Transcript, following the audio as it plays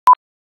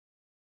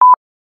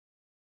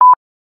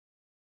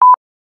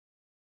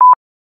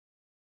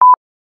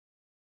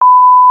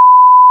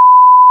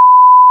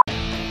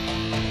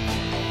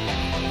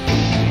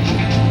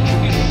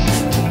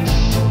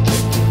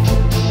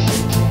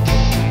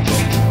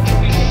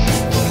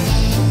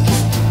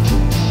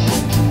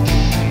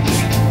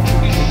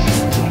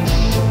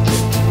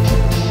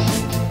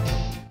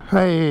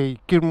Hey,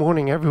 good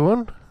morning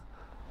everyone.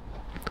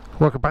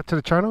 Welcome back to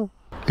the channel.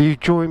 You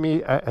join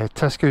me at a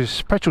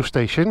Tesco's petrol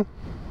station,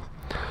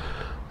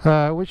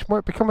 which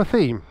might become a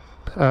theme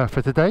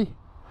for today.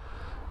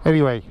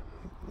 Anyway,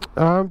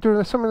 I'm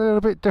doing something a little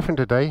bit different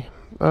today.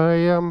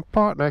 My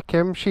partner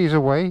Kim, she's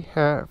away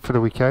for the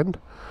weekend.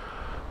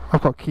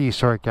 I've got keys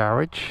to her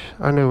garage.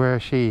 I know where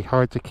she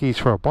hides the keys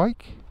for her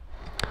bike.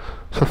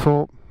 So I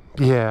thought,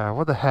 yeah,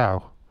 what the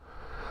hell.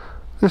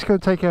 Let's go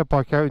take our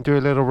bike out and do a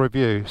little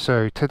review.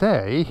 So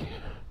today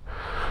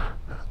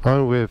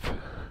I'm with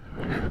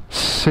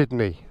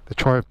Sidney, the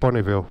Triumph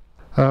Bonneville.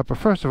 But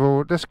first of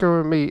all, let's go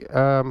and meet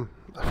a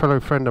fellow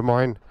friend of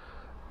mine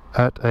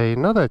at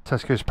another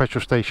Tesco's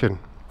petrol station.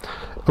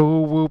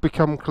 All will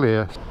become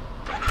clear.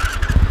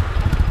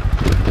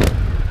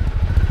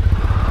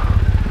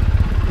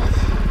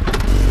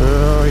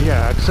 Oh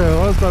yeah,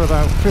 so I've got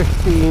about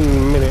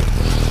 15 minutes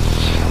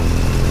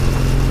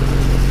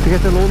to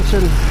get to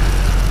Launton.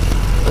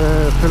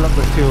 Fill up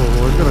the fuel.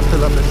 We're going to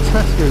fill up the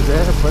Tesco's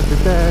there, but the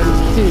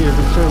damn queue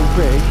is so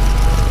big.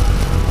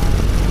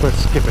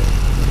 Let's skip it.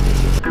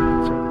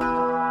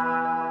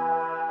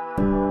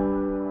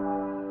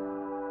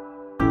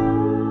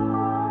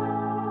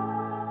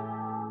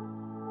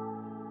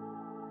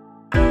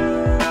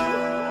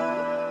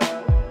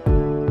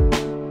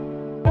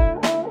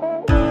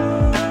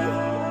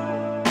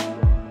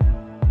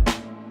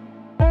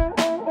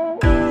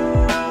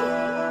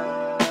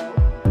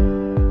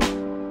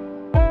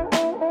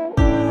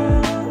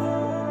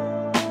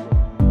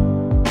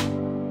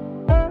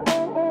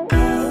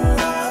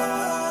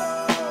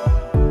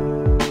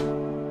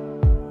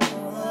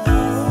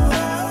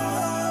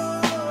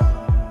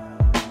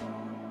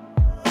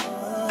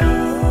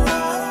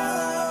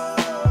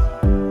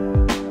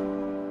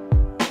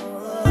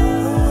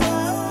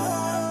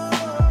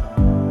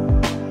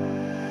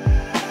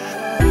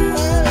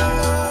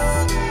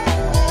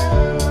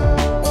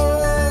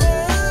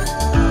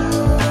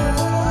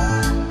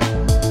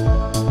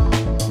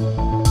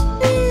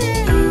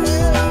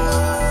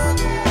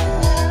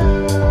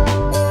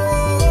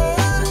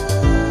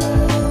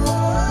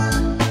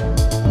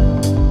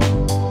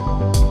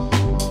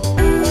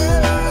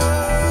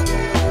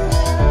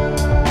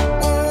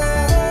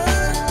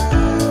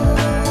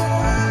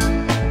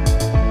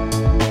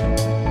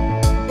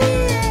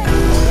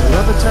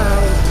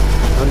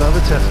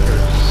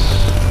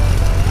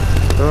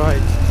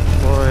 Right,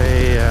 my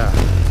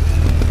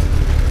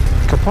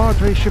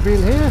compadre should be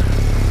in here,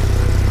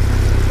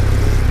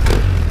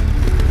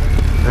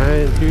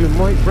 and you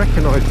might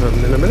recognise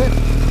them in a minute.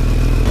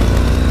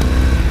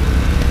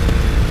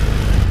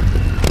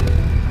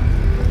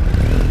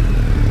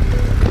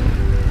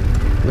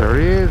 There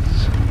he is,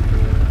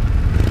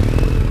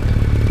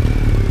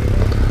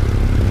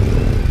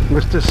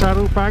 Mr.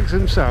 Saddlebags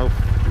himself.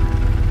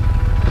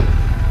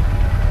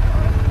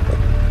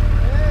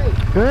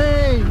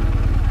 Hey!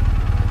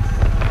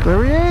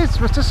 There he is,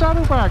 Mr.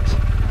 Saddlebags.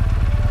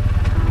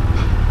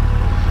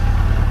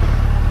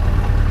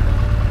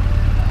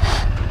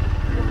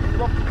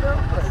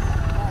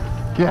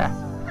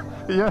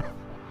 Yeah.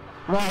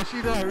 Well,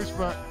 she knows,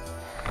 but...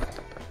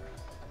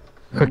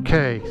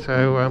 Okay,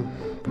 so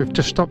we've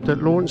just stopped at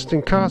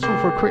Launceston Castle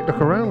for a quick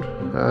look around.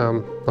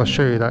 I'll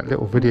show you that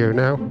little video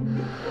now.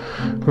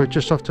 We're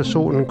just off to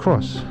Salton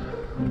Cross.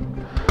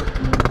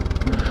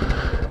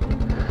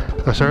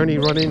 That's Ernie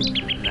running.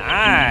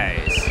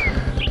 Nice.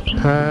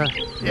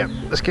 Yep,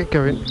 let's get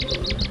going.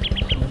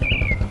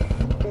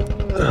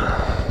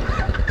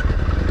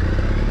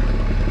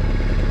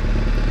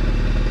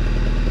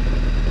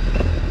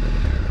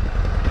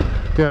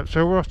 Yeah,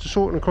 so we're off to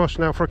Salton Cross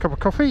now for a cup of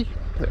coffee.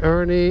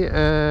 Ernie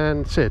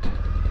and Sid.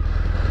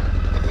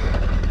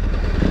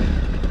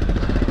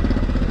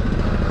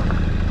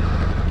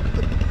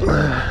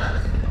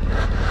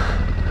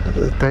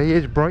 The day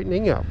is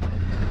brightening up.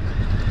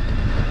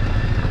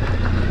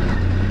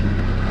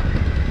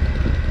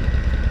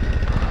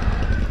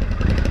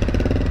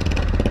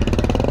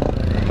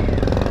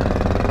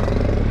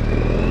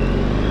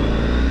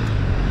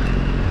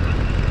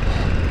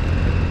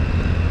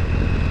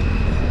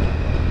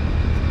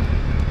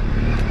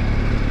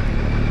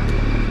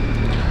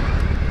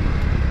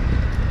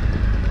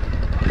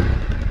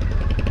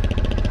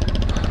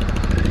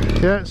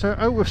 Yeah, so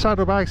out with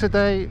Saddlebags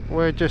today,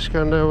 we're just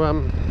going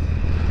to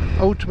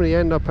ultimately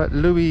end up at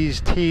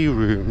Louis' Tea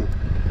Room,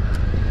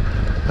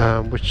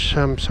 which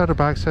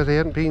Saddlebags said they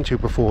hadn't been to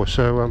before,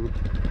 so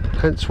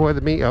hence why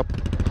the meet up.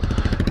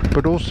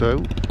 But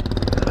also,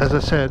 as I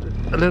said,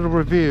 a little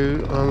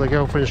review on the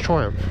Girlfriend's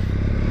Triumph.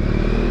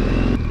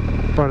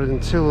 But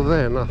until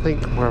then, I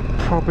think we'll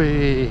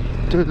probably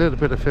do a little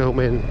bit of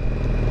filming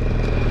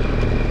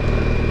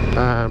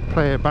and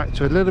play it back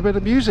to a little bit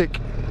of music.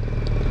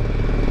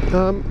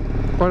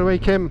 By the way,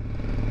 Kim,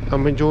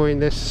 I'm enjoying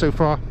this so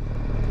far.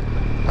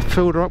 I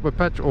filled her up with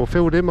petrol, or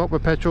filled him up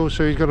with petrol,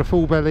 so he's got a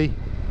full belly.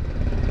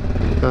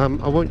 I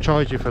won't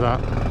charge you for that.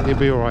 You'll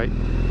be all right.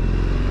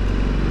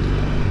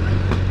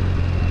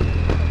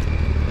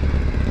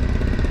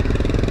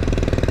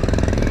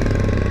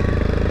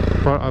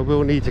 But I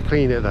will need to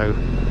clean it though.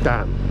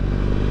 Damn.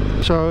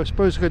 So I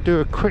suppose I could do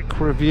a quick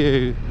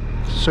review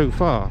so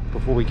far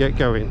before we get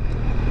going.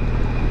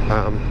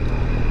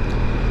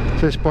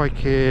 This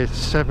bike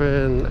is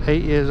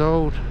 8 years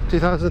old,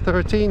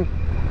 2013.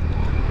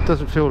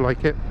 Doesn't feel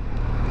like it.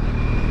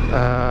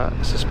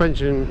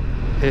 Suspension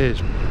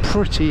is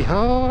pretty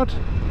hard.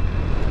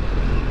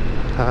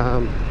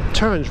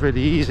 Turns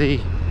really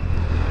easy.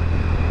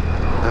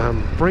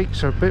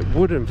 Brakes are a bit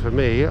wooden for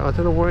me. I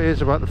don't know what it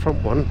is about the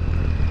front one.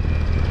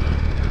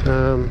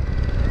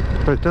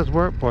 But it does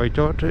work, boy. It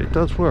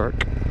does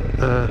work.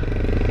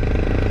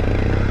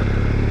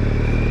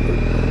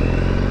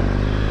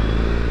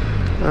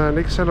 And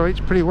accelerates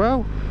pretty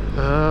well.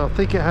 I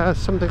think it has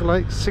something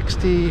like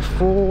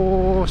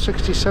 64,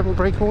 67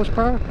 brake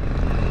horsepower.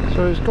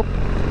 So it's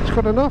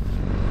got enough.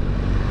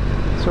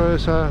 So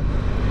it's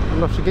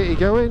enough to get you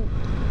going.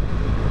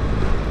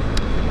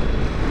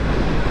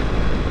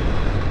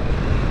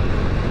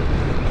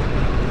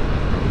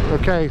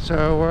 Okay,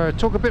 so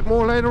talk a bit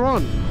more later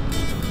on.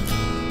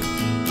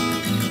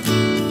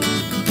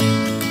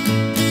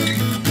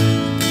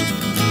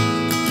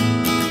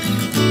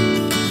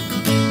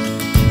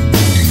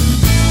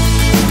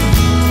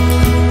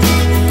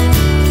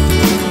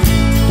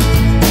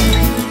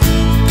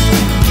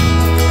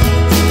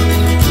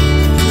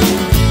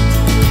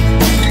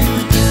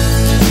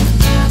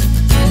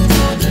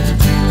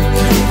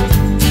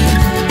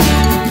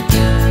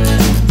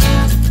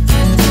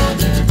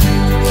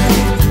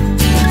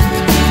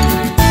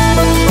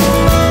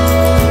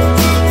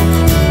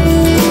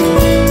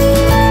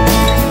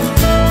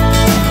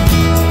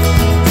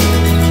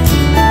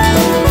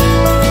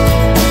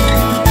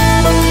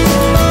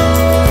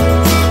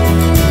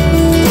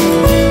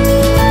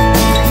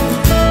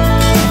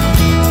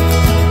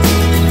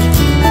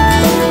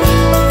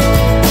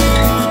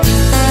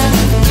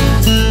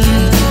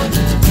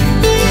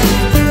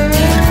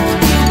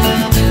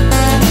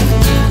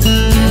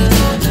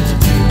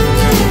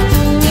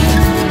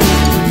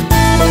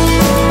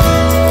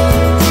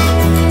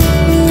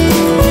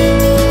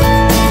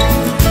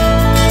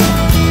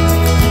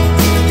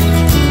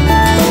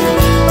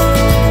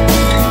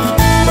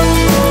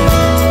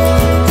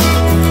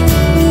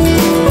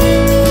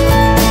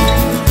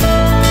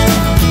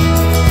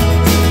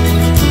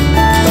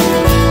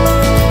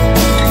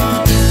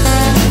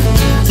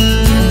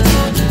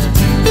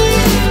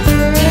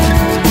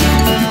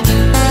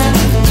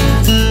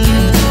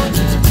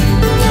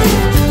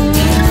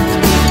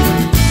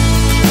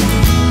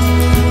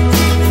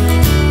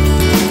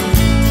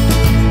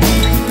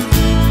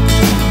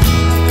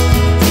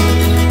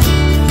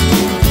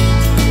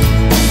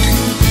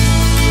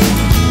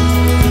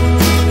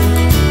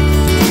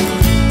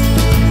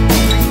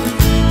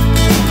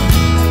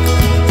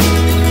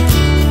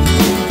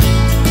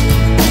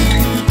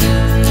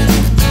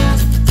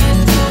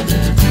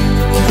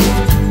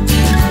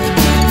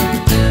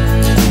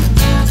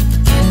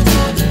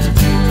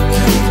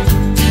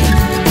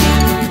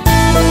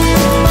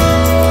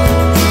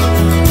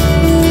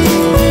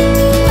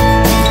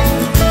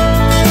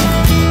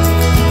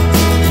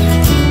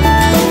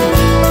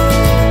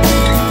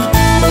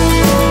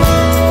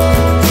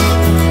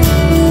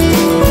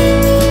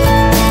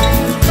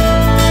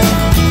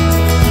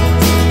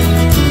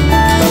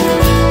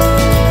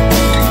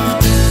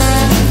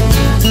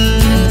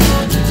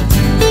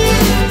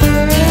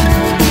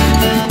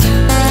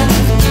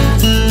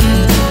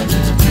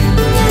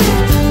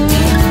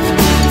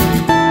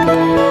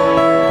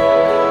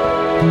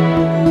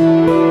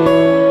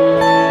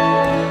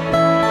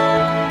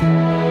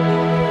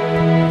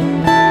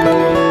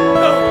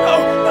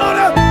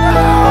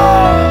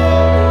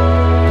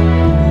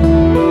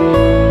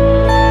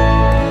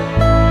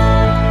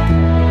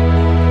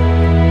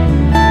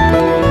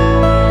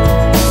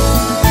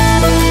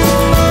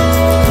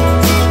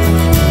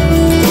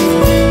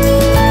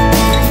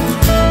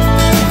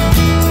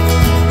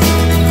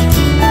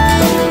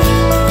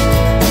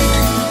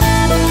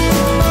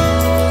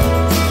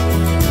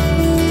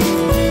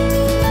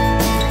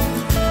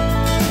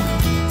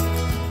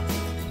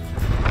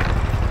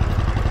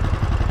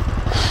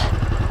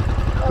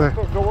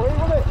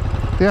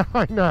 Yeah,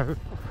 I know.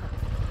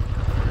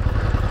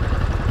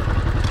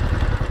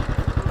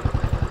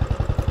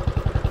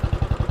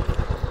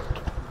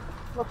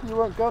 Lucky you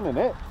weren't gunning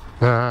it.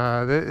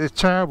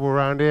 It's terrible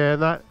around here,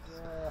 and that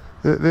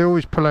they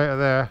always pull out of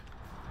there.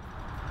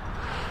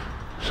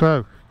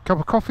 So,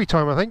 cup of coffee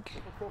time, I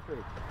think.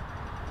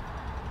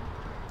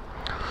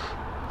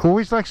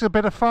 Always likes a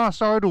bit of fast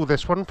idle,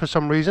 this one, for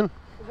some reason.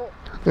 Is it?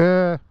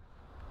 Yeah.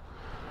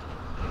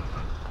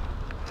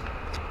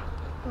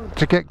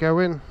 To get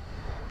going.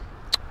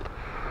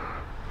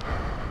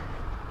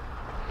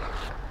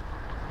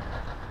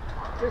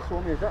 This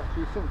one is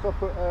actually since I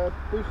put a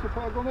booster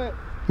plug on it.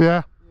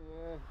 Yeah.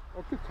 Yeah,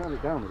 I could turn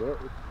it down a bit,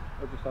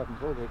 I just haven't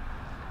bothered.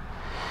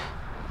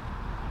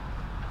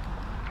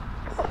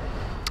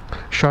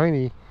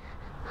 Shiny.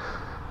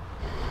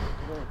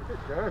 Yeah, it's a bit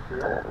dirty,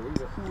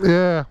 actually.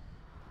 Yeah.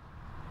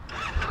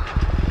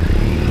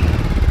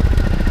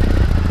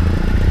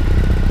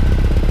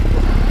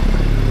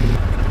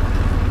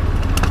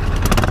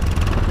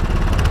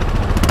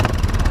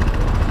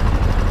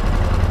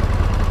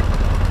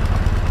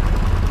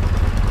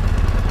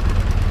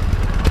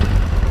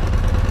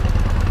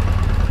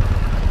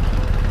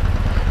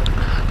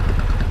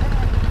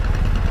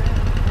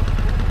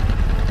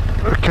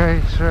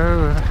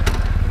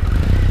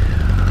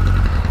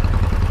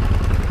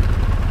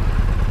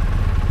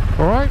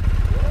 Alright?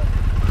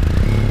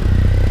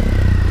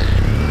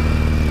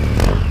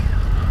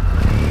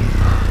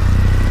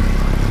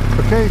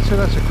 Okay, so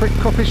that's a quick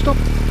coffee stop.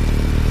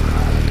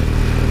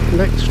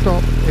 Next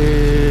stop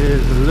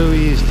is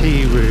Louis'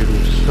 Tea Room,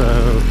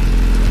 so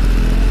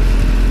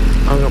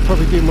I'm going to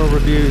probably do my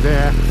review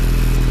there.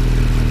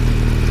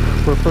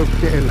 We're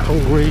both getting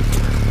hungry,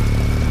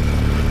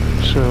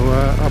 so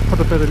I'll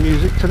put a bit of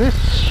music to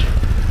this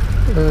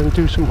and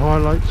do some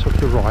highlights of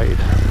the ride.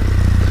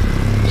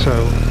 So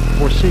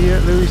we'll see you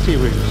at Louis' Tea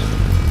Rooms.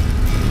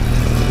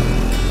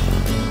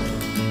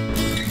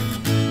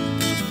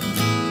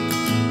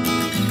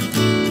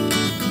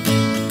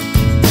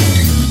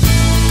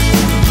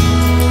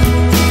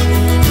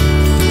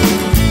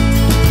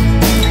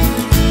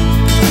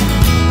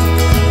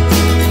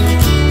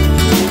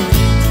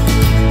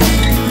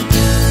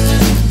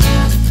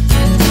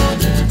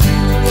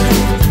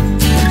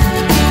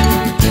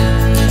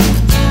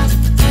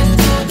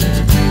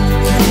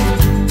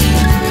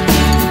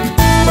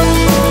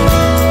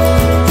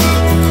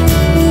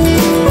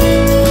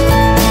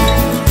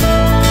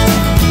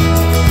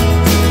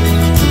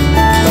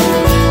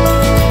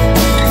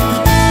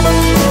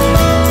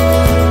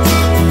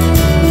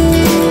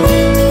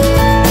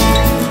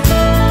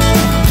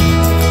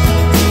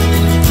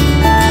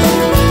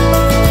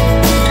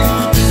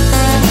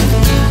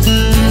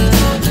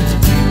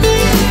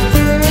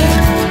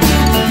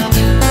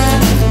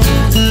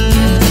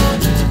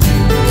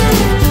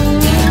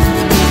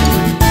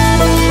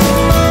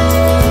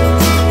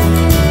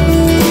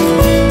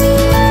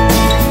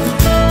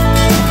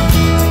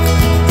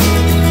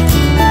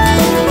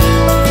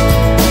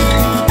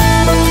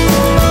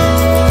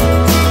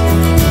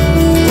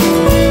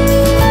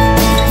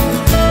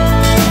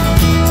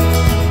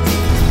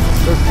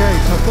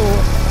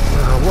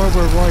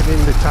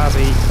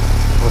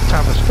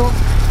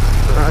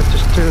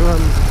 Just to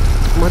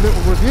my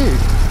little review.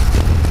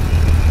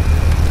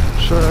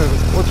 So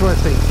what do I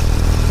think?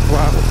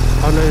 Well,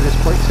 I know this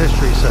bike's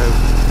history, so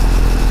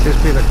it's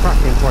been a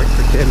cracking bike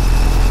for Kim.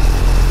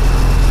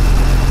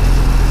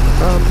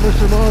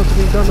 Most of the miles have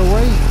been done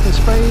away in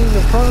Spain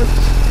and France.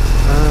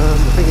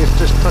 I think it's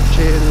just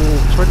touching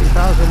 20,000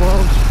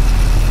 miles.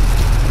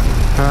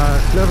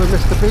 Never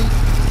missed a beat.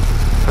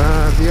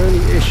 The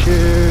only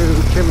issue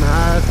Kim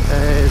had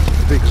is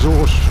the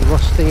exhaust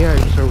rusting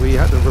out, so we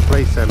had to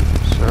replace them.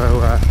 So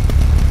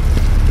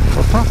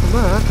apart from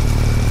that,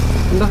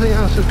 nothing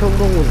else has gone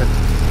wrong with it.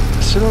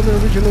 Still on the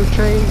original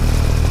chain.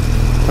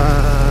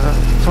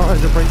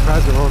 Tyres and brake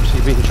pads have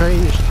obviously been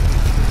changed.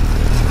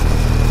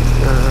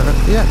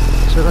 Yeah,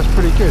 so that's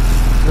pretty good.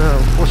 Now,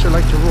 what's it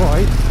like to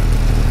ride?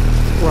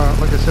 Well,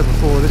 like I said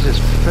before, this is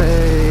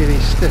fairly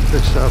stiff,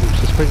 this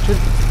suspension.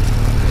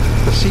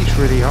 The seat's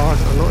really hard.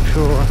 I'm not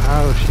sure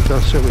how she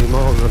does so many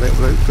miles on it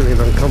without feeling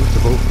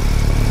uncomfortable.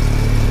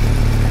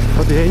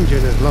 But the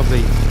engine is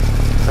lovely.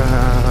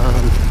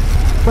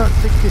 About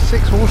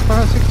 66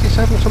 horsepower,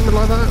 67, something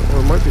like that, or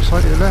it might be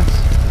slightly less.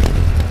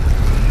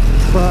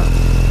 But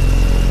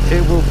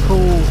it will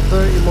pull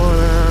 30 mile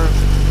an hour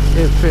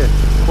in fifth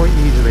quite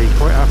easily,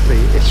 quite happily.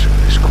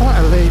 It's quite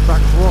a laid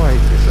back ride.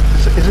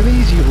 It's an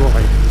easy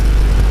ride.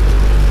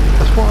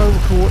 That's what I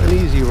would call an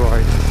easy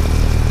ride.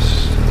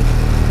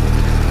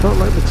 Not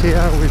like the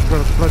TL, we've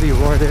got to bloody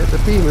ride it. The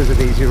Beamer's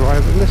an easy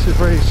ride, and this is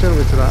very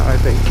similar to that, I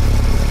think.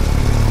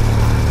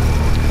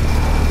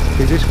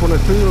 You just want to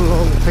cruise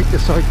along, take the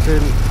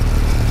cycling,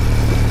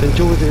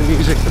 enjoy the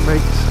music it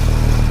makes.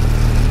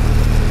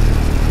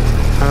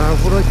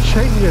 Would I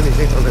change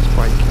anything on this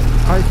bike?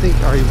 I think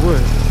I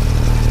would.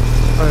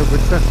 I would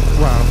definitely,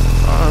 well,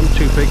 I'm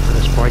too big for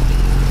this bike.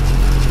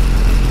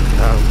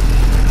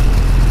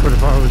 But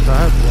if I was to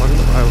have one,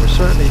 I would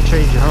certainly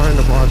change the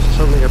handlebars to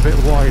something a bit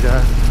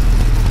wider.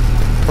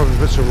 Probably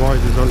put some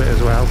risers on it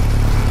as well.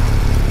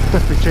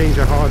 Definitely change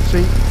the hard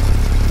seat.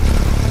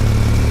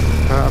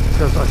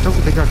 Because I don't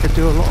think I could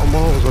do a lot of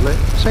miles on it.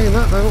 Saying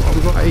that though,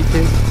 I'm not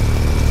 18.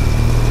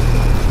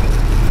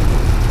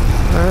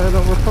 And I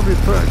will probably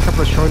put a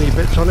couple of shiny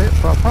bits on it,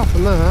 but apart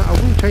from that, I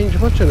wouldn't change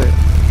much on it.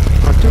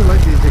 I do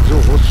like these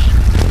exhausts.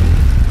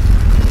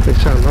 They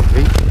sound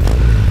lovely.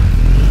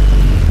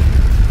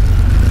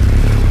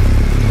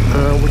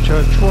 Which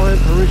are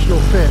Triumph original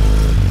fit.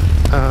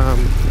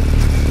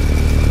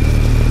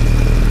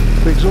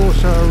 The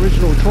exhausts are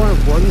original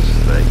Triumph ones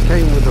that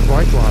came with the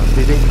bike. Well,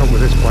 they didn't come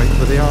with this bike,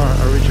 but they are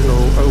original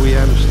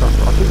OEM stuff.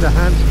 I think they're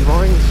Hansen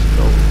Vines,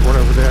 or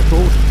whatever they're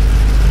called.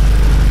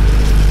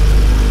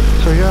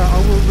 So yeah, I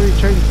won't really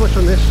change much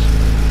on this.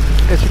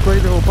 It's a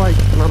great little bike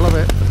and I love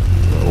it.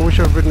 I wish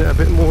I'd ridden it a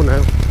bit more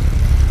now.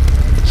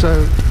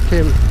 So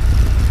Kim,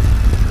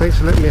 thanks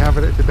for letting me have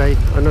it today.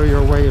 I know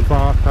you're away in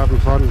Bath having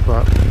fun,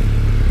 but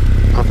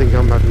I think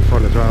I'm having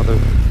fun as well though.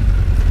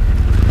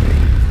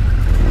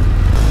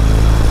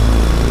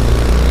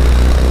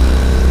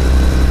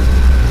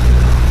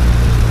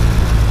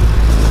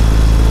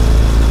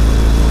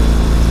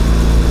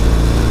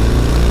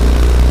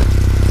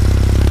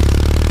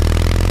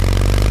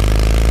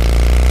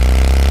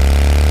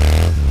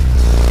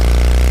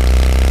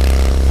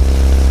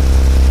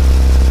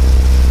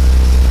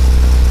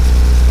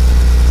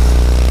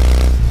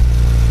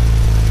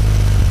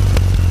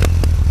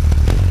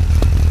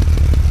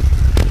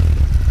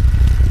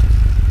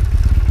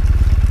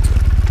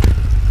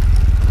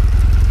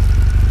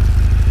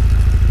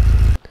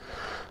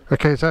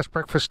 Okay, so that's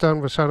breakfast done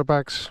with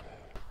saddlebags.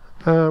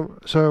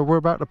 So we're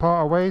about to part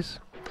our ways.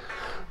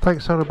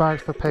 Thanks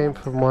saddlebags for paying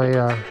for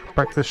my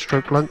breakfast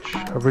stroke lunch.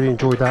 I really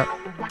enjoyed that.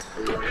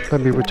 Let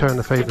me return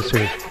the favour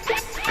soon.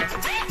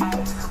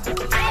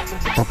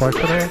 Bye bye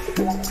for now.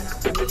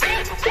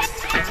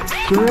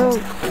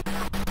 Cheerio.